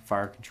sonar,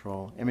 fire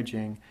control,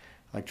 imaging,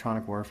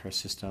 electronic warfare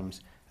systems,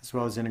 as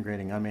well as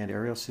integrating unmanned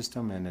aerial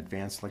system and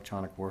advanced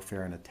electronic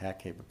warfare and attack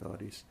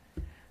capabilities.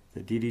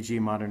 The DDG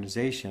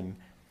modernization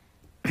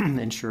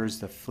ensures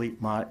the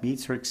fleet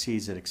meets or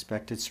exceeds its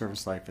expected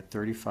service life at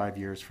 35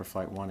 years for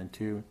Flight 1 and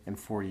 2 and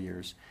 40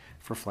 years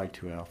for Flight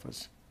 2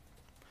 Alphas.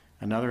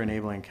 Another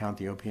enabling account,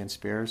 the OPN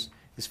spares,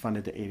 is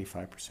funded to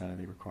 85% of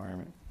the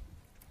requirement.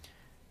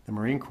 The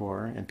Marine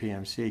Corps and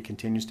PMC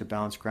continues to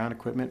balance ground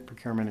equipment,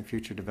 procurement, and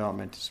future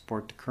development to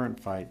support the current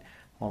fight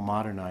while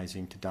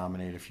modernizing to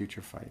dominate a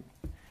future fight.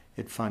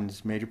 It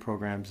funds major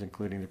programs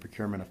including the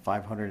procurement of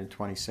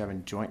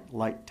 527 joint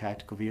light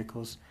tactical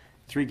vehicles,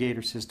 3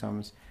 Gator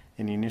systems,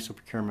 and the initial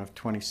procurement of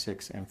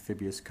 26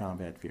 amphibious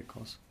combat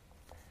vehicles.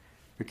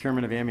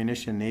 Procurement of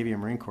ammunition, Navy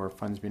and Marine Corps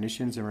funds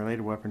munitions and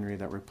related weaponry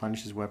that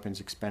replenishes weapons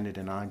expended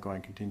in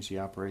ongoing contingency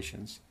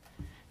operations.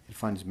 It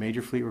funds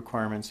major fleet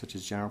requirements such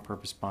as general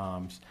purpose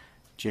bombs,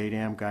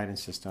 JDAM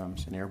guidance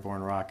systems, and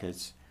airborne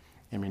rockets.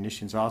 And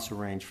munitions also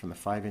range from the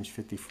 5-inch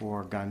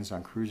 54 guns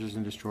on cruisers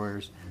and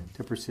destroyers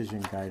to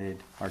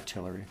precision-guided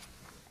artillery.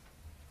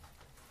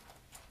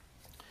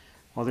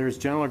 While there is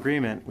general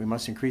agreement we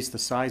must increase the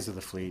size of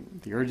the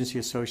fleet, the urgency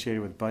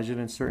associated with budget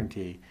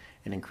uncertainty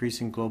and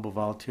increasing global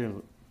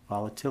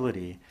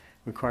volatility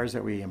requires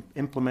that we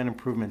implement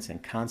improvements in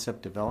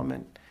concept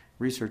development,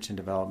 research and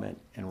development,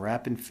 and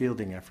rapid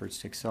fielding efforts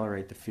to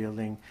accelerate the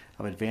fielding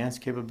of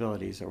advanced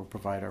capabilities that will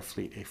provide our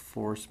fleet a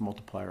force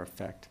multiplier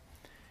effect.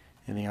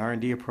 In the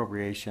R&D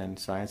appropriation,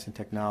 science and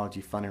technology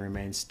funding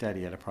remains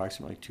steady at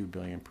approximately $2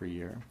 billion per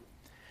year.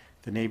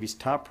 The Navy's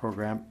top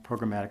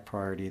programmatic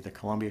priority, the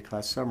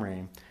Columbia-class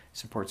submarine,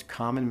 supports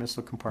common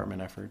missile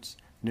compartment efforts,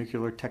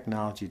 nuclear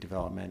technology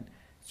development,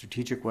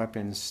 strategic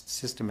weapons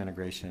system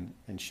integration,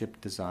 and ship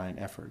design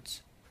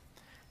efforts.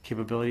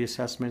 Capability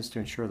assessments to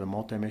ensure the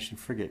multi-mission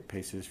frigate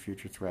faces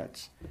future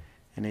threats.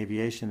 In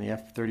aviation, the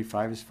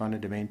F-35 is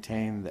funded to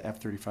maintain the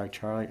F-35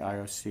 Charlie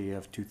IOC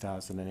of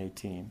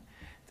 2018,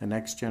 the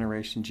next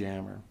generation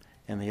jammer,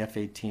 and the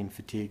F-18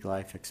 fatigue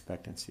life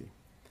expectancy.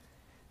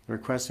 The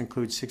request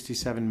includes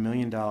 $67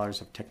 million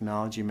of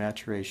technology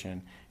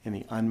maturation in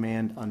the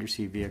unmanned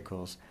undersea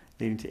vehicles,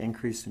 leading to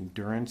increased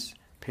endurance,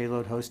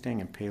 payload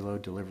hosting, and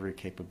payload delivery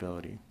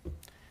capability.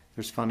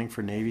 There's funding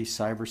for Navy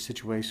cyber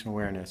situation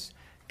awareness,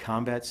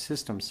 combat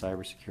systems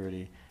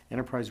cybersecurity,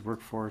 enterprise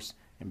workforce,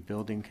 and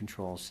building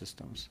control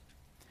systems.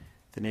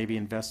 The Navy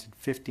invested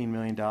 $15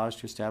 million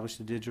to establish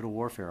the Digital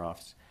Warfare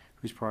Office,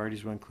 whose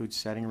priorities will include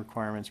setting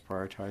requirements,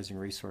 prioritizing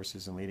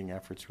resources, and leading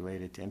efforts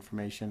related to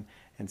information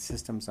and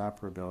systems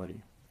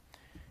operability.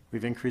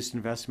 We've increased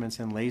investments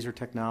in laser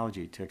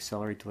technology to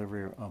accelerate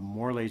delivery of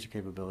more laser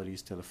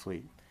capabilities to the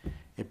fleet.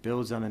 It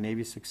builds on the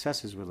Navy's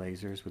successes with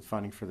lasers, with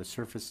funding for the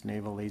Surface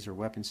Naval Laser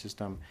Weapon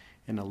System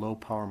and the Low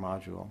Power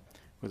Module,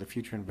 with a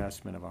future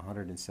investment of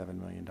 $107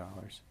 million.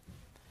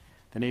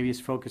 The Navy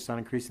is focused on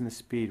increasing the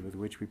speed with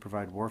which we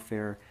provide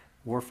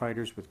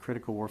warfighters with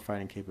critical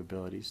warfighting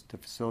capabilities. To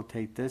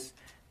facilitate this,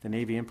 the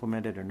Navy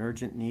implemented an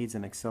urgent needs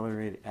and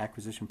accelerated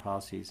acquisition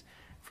policies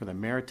for the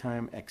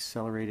Maritime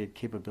Accelerated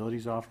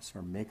Capabilities Office,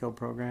 or MACO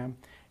program,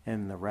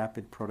 and the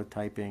Rapid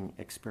Prototyping,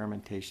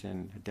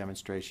 Experimentation,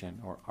 Demonstration,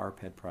 or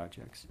RPED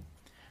projects.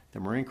 The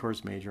Marine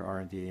Corps' major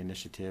R&D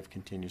initiative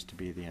continues to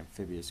be the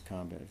amphibious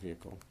combat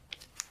vehicle.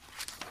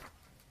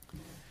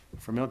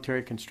 For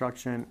military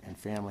construction and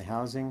family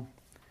housing,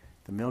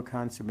 the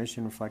MILCON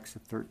submission reflects a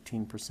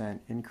 13%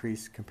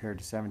 increase compared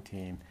to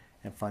 17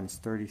 and funds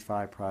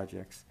 35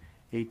 projects,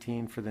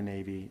 18 for the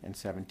Navy and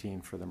 17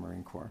 for the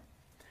Marine Corps.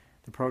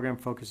 The program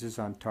focuses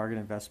on target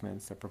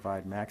investments that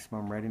provide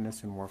maximum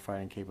readiness and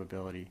warfighting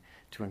capability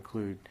to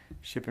include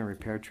ship and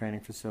repair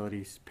training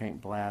facilities,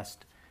 paint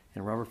blast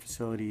and rubber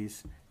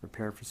facilities,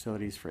 repair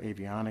facilities for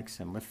avionics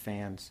and lift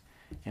fans,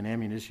 and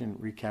ammunition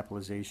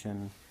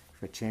recapitalization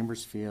for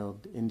Chambers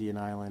Field, Indian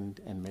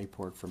Island, and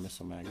Mayport for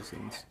missile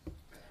magazines.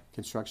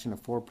 Construction of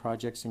 4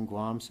 projects in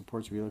Guam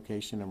supports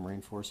relocation of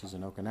Marine forces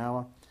in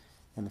Okinawa,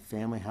 and the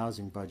family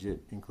housing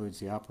budget includes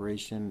the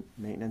operation,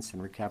 maintenance,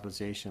 and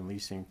recapitalization,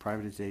 leasing,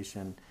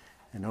 privatization,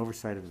 and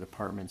oversight of the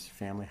department's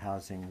family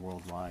housing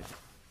worldwide.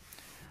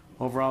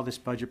 Overall, this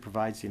budget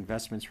provides the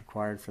investments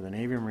required for the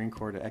Navy and Marine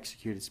Corps to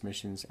execute its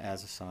missions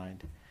as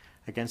assigned.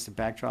 Against the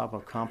backdrop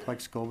of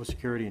complex global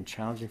security and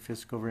challenging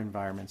fiscal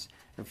environments,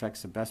 it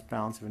reflects the best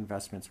balance of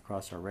investments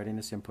across our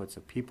readiness inputs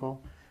of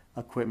people,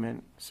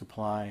 equipment,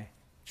 supply,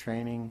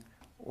 training,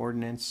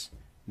 ordnance,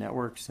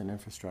 networks, and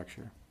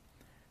infrastructure.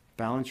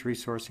 Balanced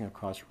resourcing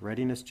across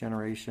readiness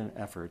generation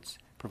efforts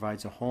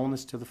provides a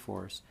wholeness to the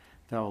force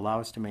that will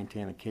allow us to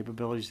maintain the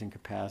capabilities and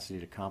capacity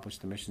to accomplish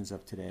the missions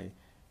of today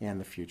and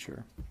the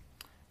future.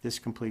 This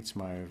completes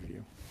my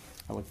overview.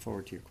 I look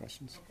forward to your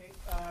questions. Okay,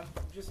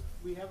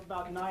 we have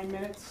about 9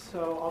 minutes,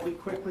 so I'll be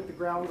quick with the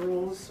ground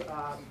rules.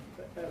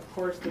 Of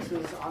course, this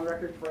is on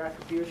record for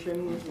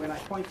attribution. When I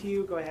point to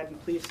you, go ahead and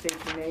please state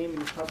your name and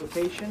your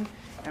publication,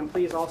 and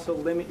please also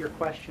limit your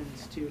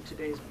questions to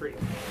today's brief.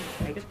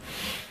 Megan?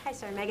 Hi,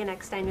 sir. Megan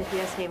Eckstein with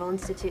U.S. Naval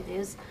Institute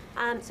News.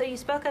 So you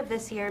spoke of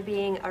this year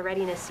being a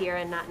readiness year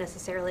and not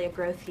necessarily a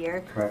growth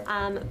year. Correct.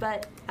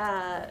 But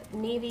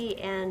Navy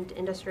and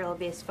industrial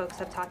base folks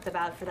have talked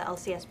about for the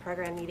LCS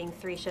program needing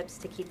 3 ships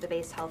to keep the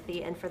base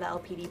healthy, and for the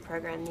LPD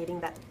program needing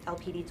that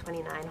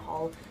LPD-29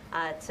 hull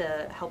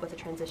to help with the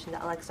transition to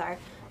LXR.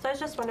 So I was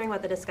just wondering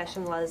what the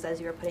discussion was as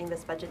you were putting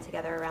this budget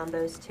together around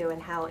those 2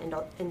 and how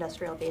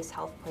industrial base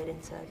health played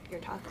into your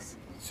talks.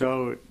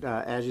 So,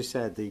 as you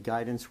said, the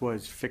guidance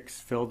was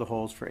fill the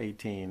holes for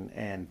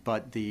 18,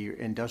 but the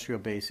industrial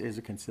base is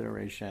a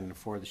consideration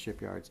for the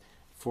shipyards,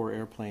 for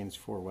airplanes,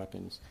 for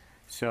weapons.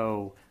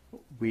 So,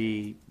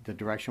 the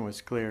direction was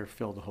clear: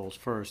 fill the holes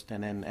first,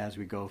 and then as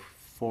we go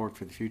forward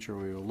for the future,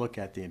 we will look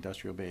at the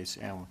industrial base,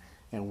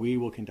 and we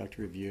will conduct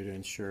a review to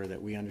ensure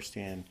that we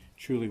understand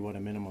truly what a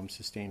minimum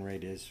sustain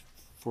rate is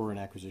for an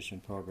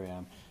acquisition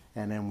program,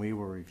 and then we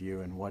will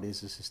review and what is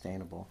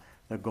sustainable.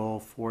 The goal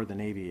for the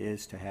Navy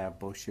is to have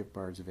both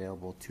shipyards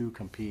available to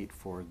compete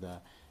for the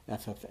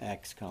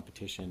FFX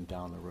competition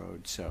down the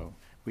road. So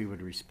we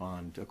would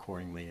respond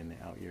accordingly in the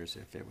out years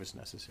if it was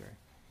necessary.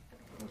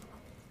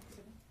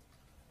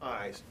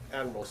 Hi,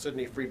 Admiral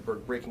Sidney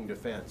Friedberg, Breaking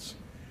Defense.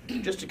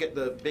 Just to get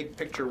the big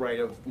picture right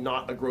of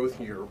not a growth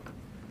year,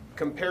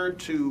 compared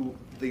to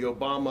the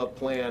Obama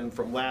plan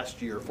from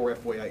last year for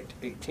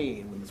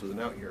FY18, when this was an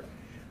out year,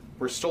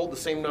 we're still the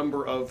same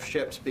number of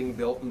ships being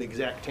built and the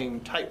exact same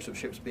types of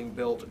ships being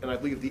built, and I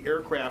believe the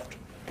aircraft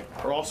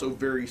are also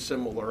very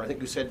similar. I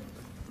think you said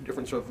a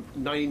difference of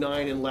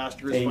 99 in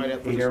last year's fight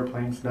Eight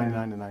airplanes,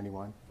 99 to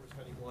 91.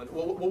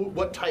 Well,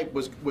 what type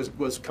was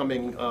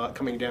coming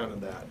down in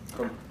that?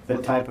 The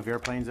type of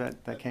airplanes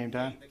that came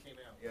down? That came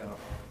out,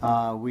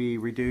 yeah. We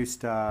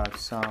reduced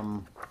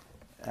some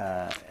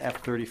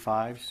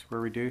F-35s were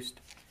reduced,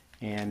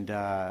 and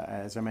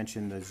as I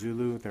mentioned, the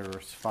Zulu, there were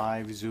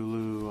 5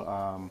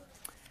 Zulu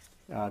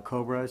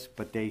Cobras,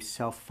 but they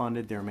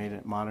self-funded their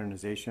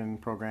modernization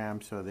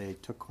program, so they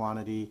took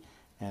quantity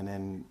and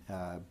then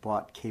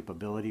bought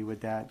capability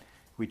with that.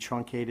 We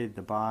truncated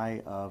the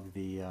buy of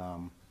the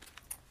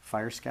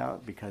Fire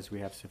Scout because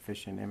we have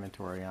sufficient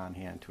inventory on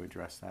hand to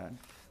address that.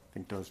 I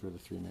think those were the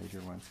 3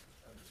 major ones.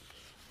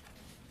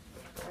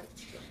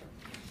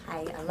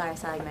 Hi, Lara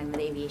Seligman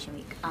with Aviation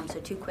Week. So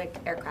 2 quick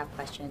aircraft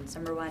questions.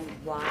 Number 1,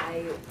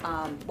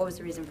 what was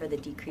the reason for the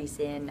decrease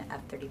in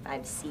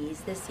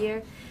F-35Cs this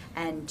year?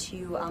 And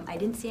 2, I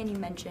didn't see any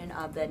mention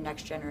of the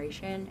next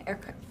generation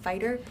aircraft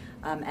fighter,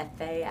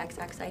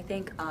 FA-XX, I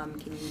think.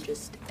 Can you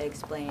just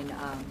explain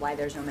why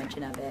there's no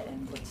mention of it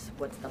and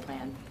what's the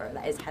plan for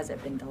that? Has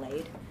it been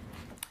delayed?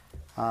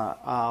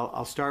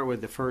 I'll start with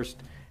the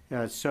first.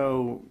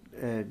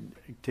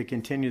 To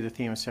continue the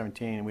theme of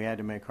 17, we had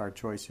to make hard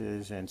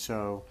choices, and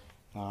so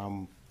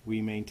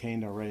we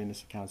maintained our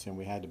readiness accounts, and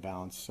we had to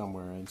balance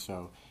somewhere, and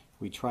so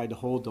we tried to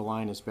hold the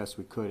line as best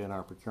we could in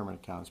our procurement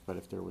accounts, but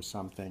if there was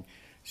something.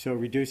 So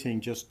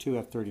reducing just 2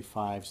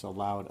 F-35s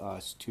allowed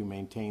us to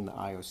maintain the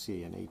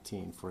IOC in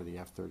 18 for the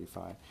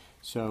F-35.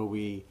 So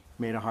we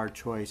made a hard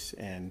choice,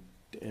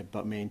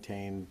 but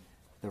maintained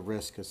the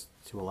risk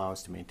to allow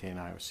us to maintain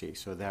IOC.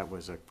 So that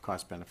was a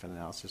cost-benefit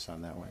analysis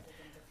on that one.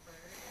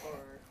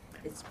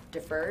 It's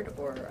deferred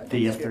or?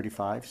 The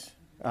F-35s?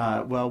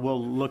 Well,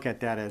 we'll look at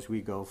that as we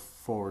go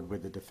forward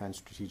with the Defense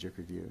Strategic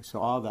Review. So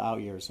all the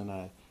out years,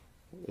 and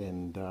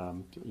And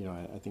you know,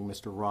 I think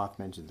Mr. Roth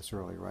mentioned this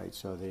earlier, right?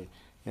 So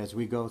as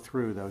we go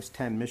through, those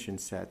 10 mission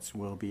sets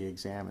will be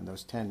examined.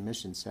 Those 10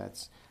 mission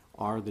sets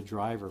are the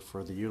driver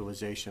for the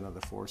utilization of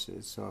the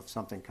forces. So if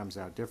something comes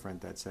out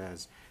different that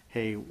says,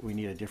 hey, we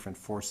need a different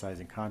force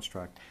sizing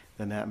construct,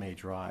 then that may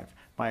drive.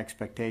 My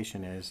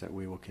expectation is that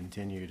we will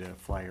continue to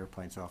fly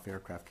airplanes off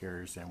aircraft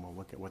carriers, and we'll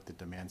look at what the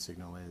demand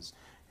signal is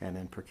and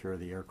then procure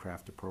the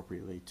aircraft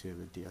appropriately to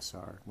the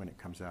DSR when it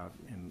comes out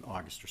in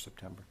August or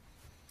September.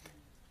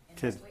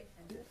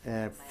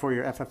 For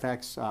your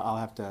FFX, I'll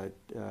have to,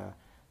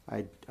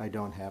 I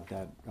don't have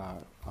that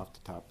off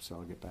the top, so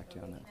I'll get back to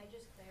you on that. Can I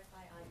just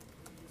clarify on,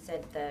 you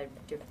said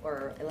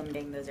or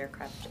eliminating those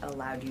aircraft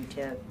allowed you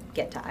to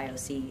get to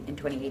IOC in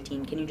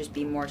 2018. Can you just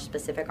be more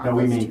specific on No,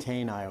 we those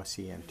maintain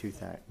IOC and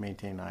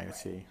maintain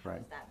IOC, right. How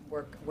does that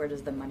work? Where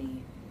does the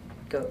money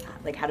go?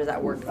 Like, how does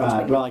that work?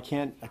 Well, I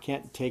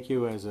can't take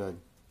you as a,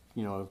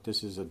 you know, if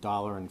this is a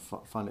dollar and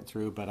fund it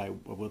through, but I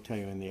will tell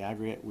you in the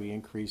aggregate, we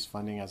increase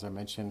funding, as I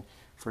mentioned,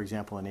 for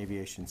example, in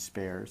aviation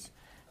spares.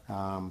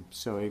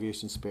 So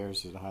aviation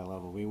spares is at a high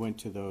level. We went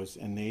to those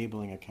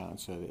enabling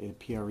accounts, so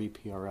PRE,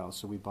 PRL.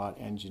 So we bought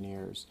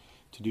engineers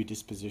to do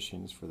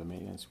dispositions for the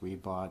maintenance. We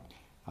bought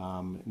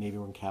Navy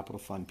Working Capital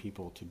Fund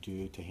people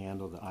to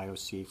handle the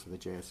IOC for the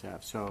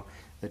JSF. So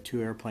the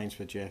 2 airplanes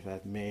for the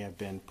JSF may have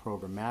been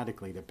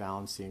programmatically to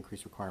balance the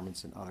increased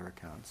requirements in other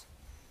accounts.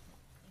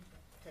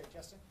 Okay,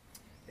 Justin?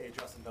 Hey,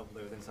 Justin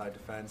W. with Inside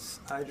Defense.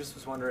 I just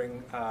was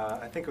wondering,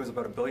 I think it was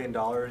about $1 billion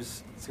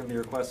it's going to be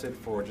requested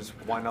for just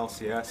one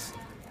LCS.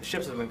 The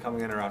ships have been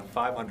coming in around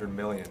 $500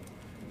 million.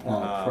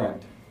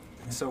 Correct.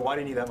 So why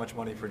do you need that much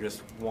money for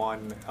just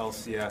one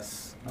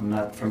LCS? I'm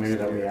not familiar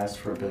that we asked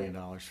for $1 billion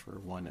for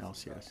one LCS.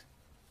 What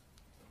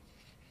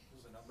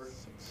was the number?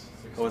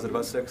 Oh, was it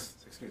about 6?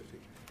 650.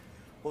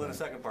 Well, then the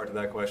second part to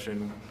that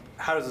question,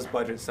 how does this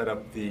budget set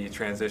up the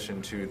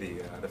transition to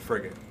the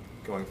frigate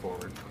going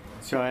forward?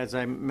 So as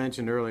I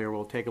mentioned earlier,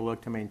 we'll take a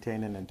look to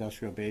maintain an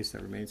industrial base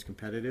that remains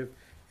competitive.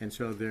 And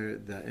so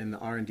in the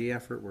R&D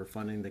effort, we're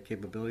funding the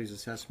capabilities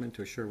assessment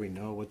to assure we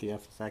know what the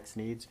FFX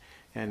needs.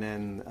 And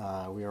then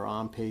we are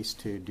on pace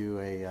to do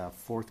a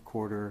fourth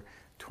quarter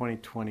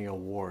 2020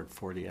 award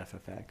for the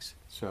FFX.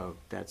 So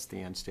that's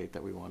the end state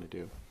that we want to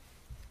do.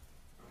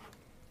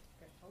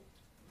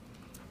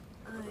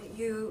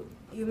 You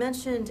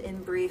mentioned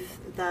in brief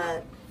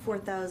that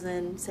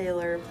 4,000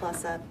 sailor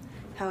plus up,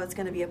 how it's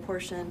going to be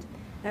apportioned.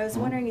 And I was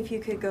wondering if you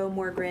could go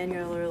more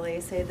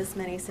granularly, say this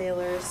many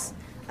sailors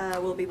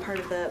will be part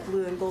of the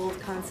blue and gold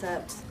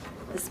concept,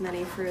 this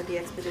many for the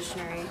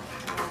expeditionary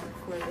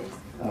Corps base.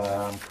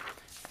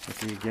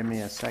 If you give me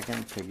a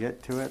second to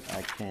get to it,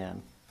 I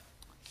can.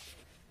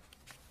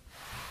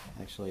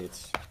 Actually,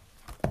 this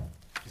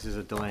is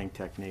a delaying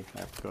technique. I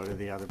have to go to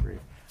the other brief.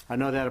 I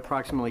know that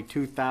approximately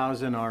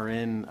 2,000 are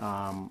in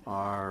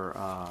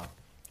our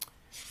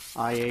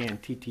IA and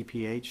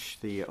TTPH,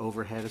 the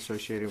overhead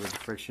associated with the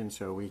friction,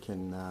 so we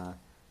can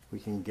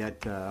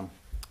get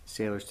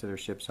sailors to their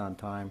ships on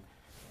time.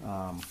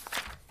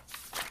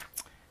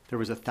 There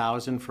was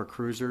 1,000 for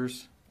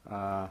cruisers,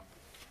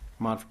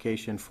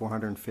 modification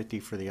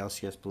 450 for the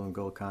LCS blue and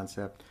gold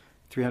concept,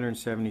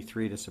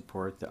 373 to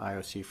support the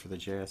IOC for the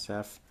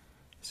JSF.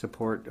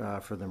 Support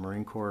for the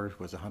Marine Corps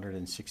was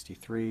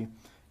 163,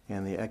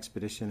 and the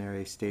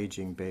expeditionary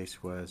staging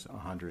base was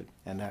 100,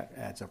 and that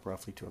adds up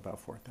roughly to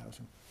about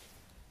 4,000.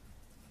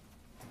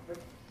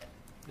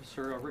 Yes,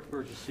 sir. Rick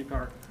Burgess,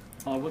 CPAR.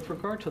 With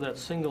regard to that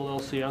single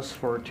LCS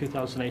for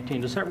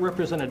 2018, does that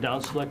represent a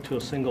down select to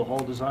a single hull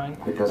design?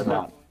 It does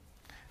not.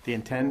 The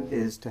intent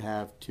is to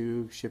have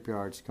 2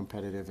 shipyards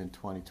competitive in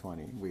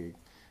 2020.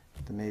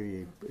 The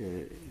Navy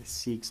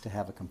seeks to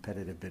have a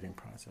competitive bidding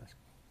process.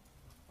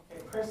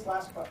 Okay, Chris,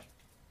 last question.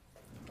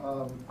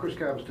 Chris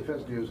Cabas,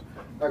 Defense News.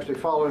 Actually,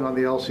 following on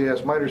the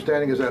LCS, my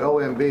understanding is that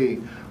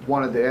OMB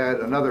wanted to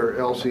add another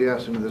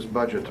LCS into this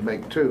budget to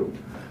make 2.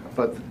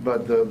 But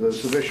the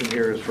submission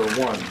here is for 1,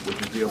 which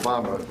is the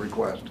Obama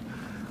request.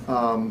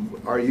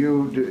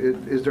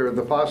 Is there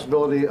the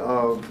possibility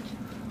of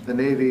the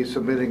Navy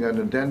submitting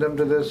an addendum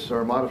to this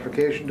or a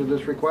modification to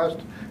this request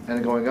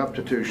and going up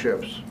to 2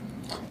 ships?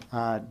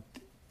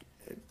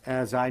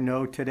 As I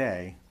know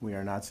today, we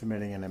are not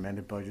submitting an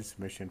amended budget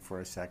submission for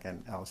a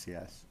second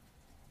LCS.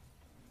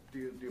 Do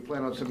you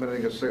plan on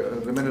submitting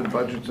an amended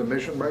budget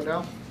submission right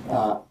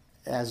now?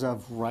 As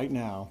of right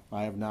now,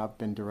 I have not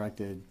been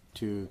directed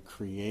to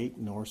create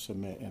nor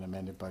submit an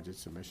amended budget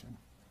submission.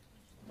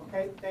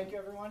 Okay, thank you,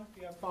 everyone.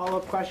 If you have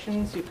follow-up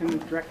questions, you can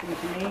direct them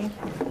to me.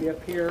 I'll be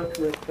up here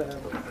with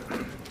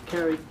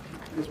Carrie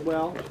as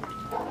well.